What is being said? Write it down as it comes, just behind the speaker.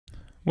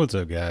What's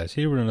up guys,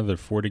 here with another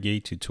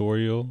Fortigate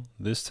tutorial.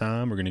 This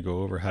time we're going to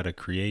go over how to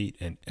create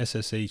an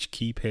SSH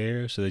key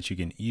pair so that you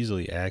can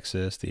easily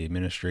access the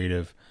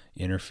administrative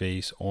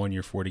interface on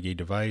your Fortigate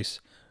device,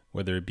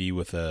 whether it be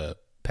with a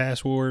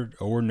password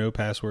or no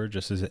password,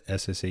 just as an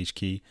SSH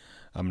key.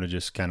 I'm going to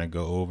just kind of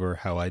go over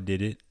how I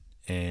did it,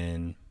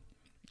 and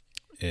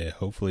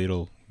hopefully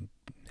it'll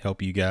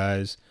help you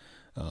guys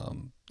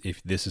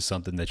if this is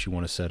something that you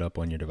want to set up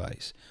on your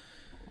device.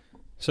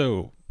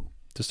 So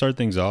to start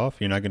things off,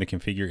 you're not going to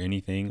configure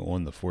anything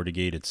on the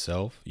Fortigate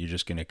itself. You're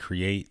just going to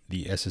create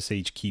the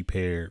SSH key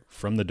pair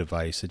from the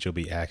device that you'll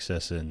be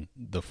accessing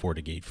the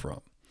Fortigate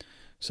from.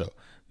 So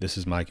this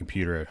is my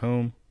computer at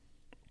home.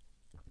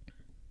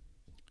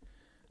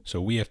 So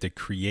we have to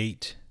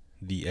create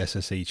the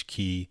SSH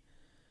key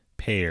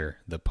pair,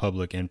 the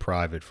public and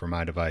private, for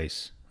my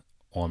device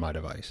on my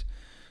device.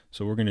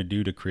 So we're going to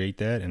do to create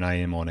that, and I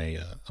am on a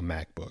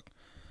MacBook.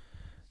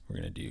 We're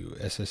going to do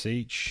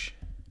SSH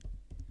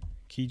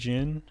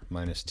keygen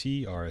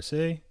 -t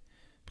RSA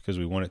because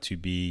we want it to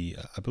be,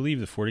 I believe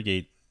the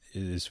Fortigate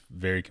is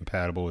very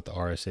compatible with the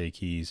RSA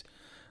keys.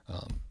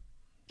 So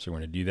we're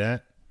going to do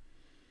that.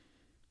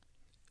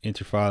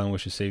 Enter file in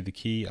which to save the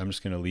key. I'm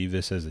just going to leave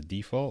this as a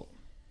default.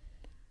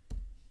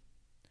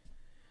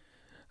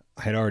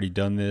 I had already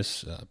done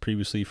this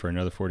previously for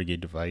another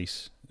Fortigate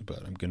device,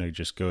 but I'm going to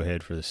just go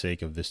ahead for the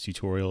sake of this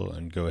tutorial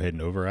and go ahead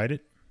and override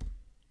it.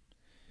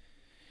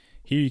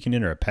 Here you can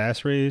enter a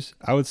passphrase.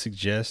 I would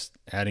suggest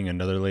adding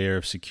another layer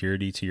of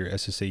security to your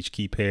SSH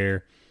key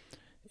pair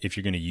if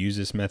you're going to use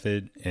this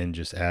method, and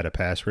just add a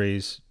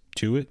passphrase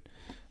to it.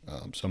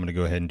 So I'm going to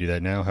go ahead and do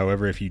that now.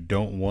 However, if you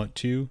don't want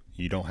to,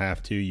 you don't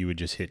have to, you would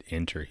just hit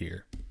enter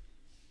here.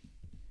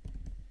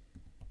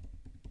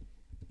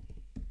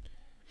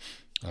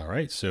 All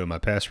right, so my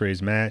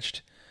passphrase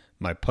matched.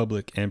 My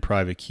public and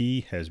private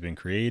key has been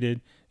created,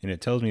 and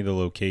it tells me the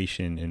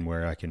location and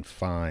where I can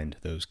find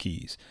those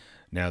keys.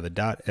 Now the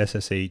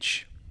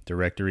 .ssh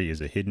directory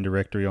is a hidden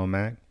directory on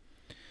Mac,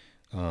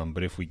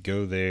 but if we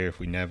go there, if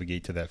we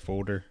navigate to that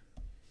folder,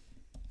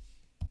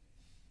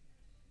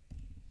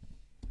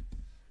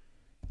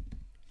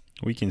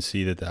 we can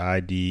see that the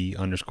id_rsa.pub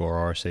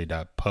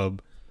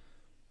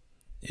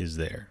is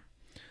there.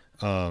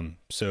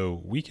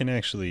 So we can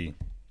actually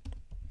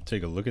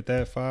take a look at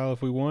that file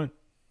if we want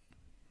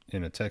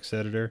in a text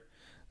editor.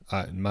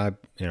 A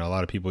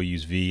lot of people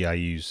use V. I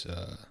use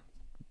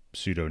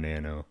sudo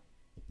nano.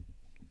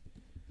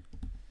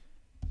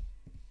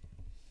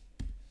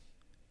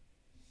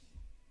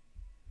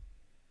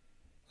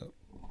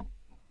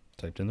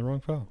 Typed in the wrong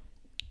file.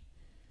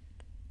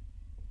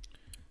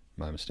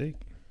 My mistake.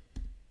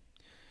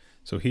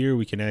 So here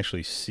we can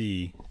actually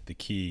see the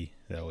key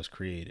that was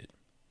created.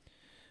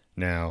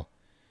 Now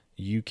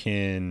you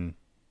can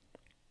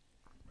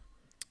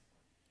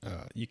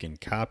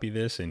copy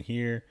this in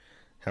here.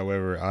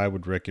 However, I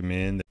would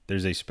recommend that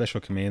there's a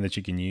special command that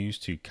you can use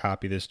to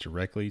copy this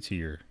directly to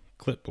your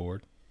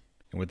clipboard.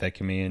 And what that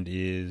command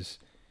is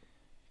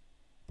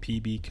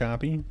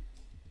pbcopy.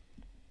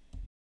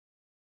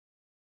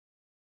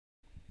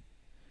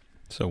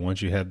 So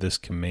once you have this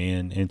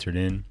command entered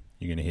in,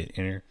 you're going to hit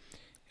enter.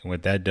 And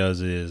what that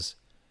does is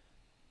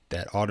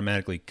that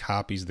automatically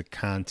copies the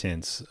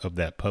contents of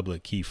that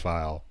public key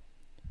file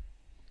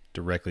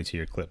directly to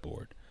your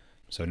clipboard.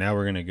 So now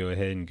we're going to go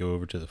ahead and go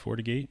over to the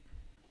Fortigate.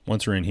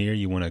 Once we're in here,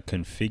 you want to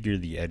configure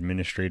the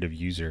administrative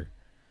user.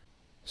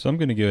 So I'm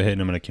going to go ahead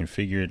and I'm going to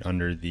configure it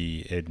under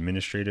the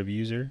administrative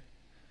user.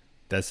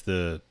 That's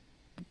the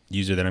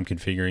user that I'm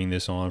configuring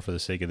this on for the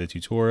sake of the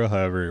tutorial.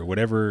 However,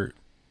 whatever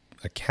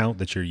account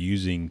that you're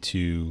using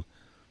to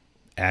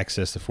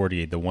access the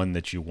Fortigate, the one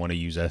that you want to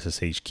use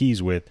SSH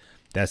keys with,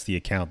 that's the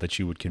account that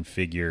you would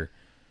configure.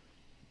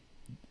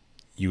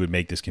 You would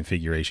make this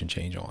configuration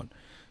change on.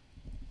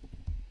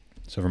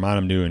 So for mine,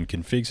 I'm doing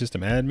config system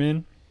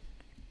admin,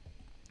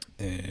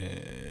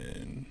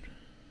 and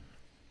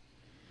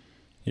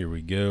here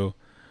we go.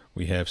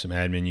 We have some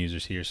admin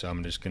users here, so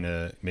I'm just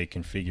gonna make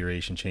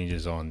configuration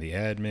changes on the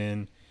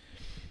admin.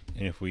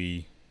 And if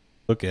we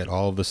look at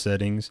all of the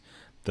settings,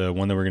 the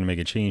one that we're going to make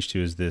a change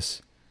to is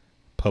this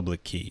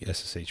public key,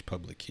 SSH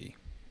public key.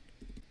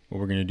 What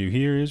we're going to do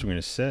here is we're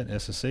going to set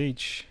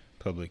SSH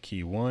public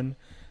key 1.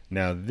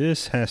 Now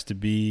this has to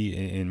be,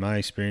 in my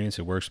experience,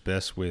 it works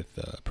best with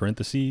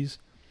parentheses.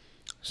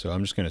 So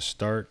I'm just going to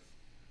start.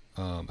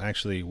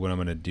 Actually, what I'm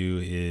going to do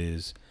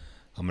is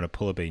I'm going to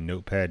pull up a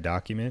notepad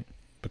document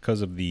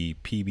because of the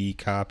PB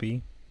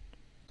copy.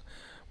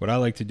 What I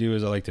like to do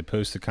is I like to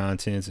post the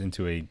contents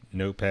into a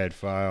notepad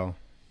file.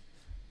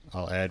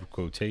 I'll add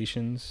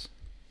quotations,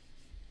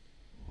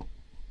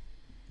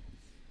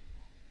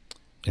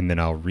 and then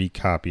I'll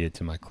recopy it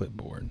to my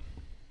clipboard.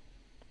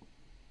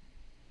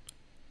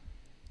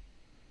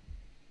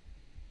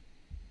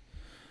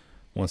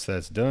 Once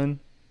that's done,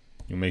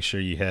 you'll make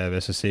sure you have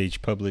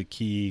SSH public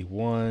key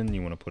 1.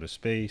 You want to put a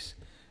space,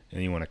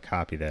 and you want to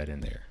copy that in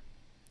there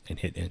and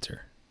hit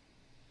enter.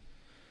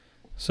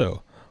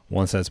 So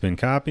once that's been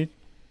copied,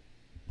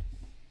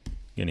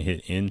 you're going to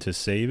hit N to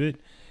save it.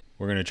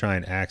 we're going to try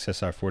and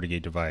access our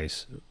Fortigate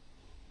device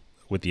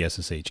with the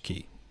SSH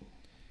key.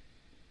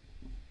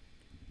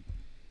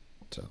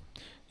 So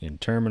in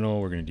terminal,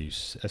 we're going to do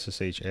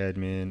SSH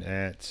admin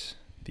at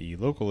the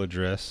local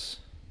address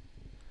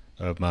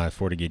of my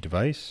Fortigate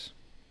device.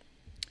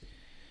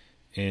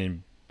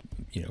 And,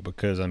 you know,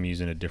 because I'm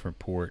using a different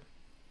port,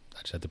 I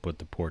just have to put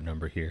the port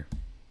number here.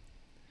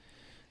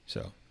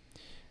 So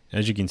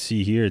as you can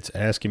see here, it's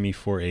asking me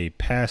for a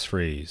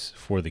passphrase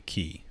for the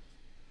key.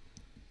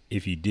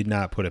 If you did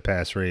not put a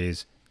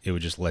passphrase, it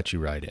would just let you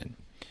right in.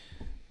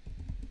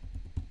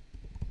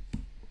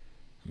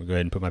 I'm gonna go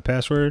ahead and put my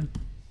password,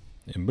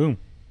 and boom,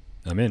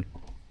 I'm in.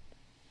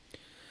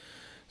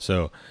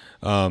 So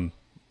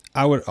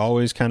I would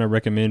always kind of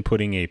recommend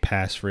putting a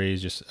passphrase,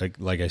 just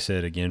like I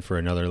said, again, for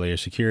another layer of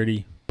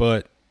security,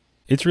 but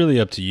it's really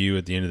up to you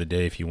at the end of the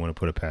day if you want to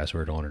put a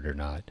password on it or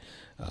not.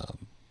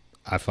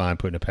 I find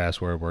putting a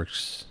password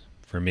works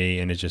for me,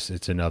 and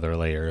it's another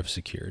layer of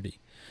security.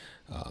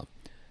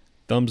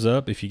 Thumbs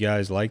up if you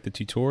guys like the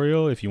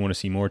tutorial. If you want to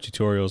see more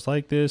tutorials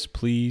like this,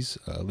 please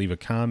leave a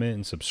comment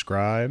and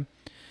subscribe.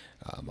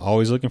 I'm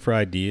always looking for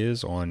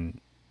ideas on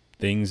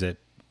things that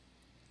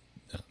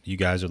you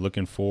guys are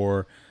looking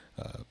for,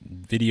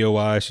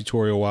 video-wise,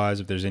 tutorial-wise.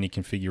 If there's any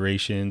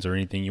configurations or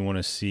anything you want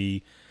to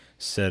see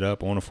set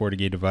up on a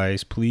Fortigate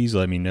device, please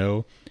let me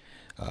know.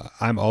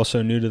 I'm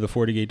also new to the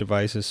Fortigate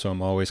devices, so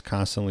I'm always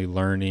constantly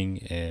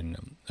learning and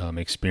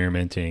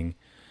experimenting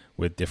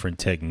with different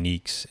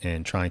techniques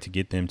and trying to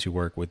get them to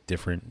work with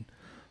different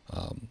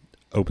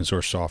open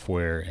source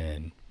software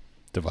and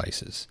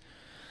devices.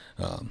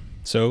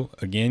 So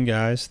again,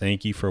 guys,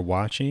 thank you for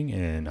watching,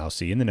 and I'll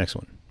see you in the next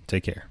one.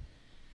 Take care.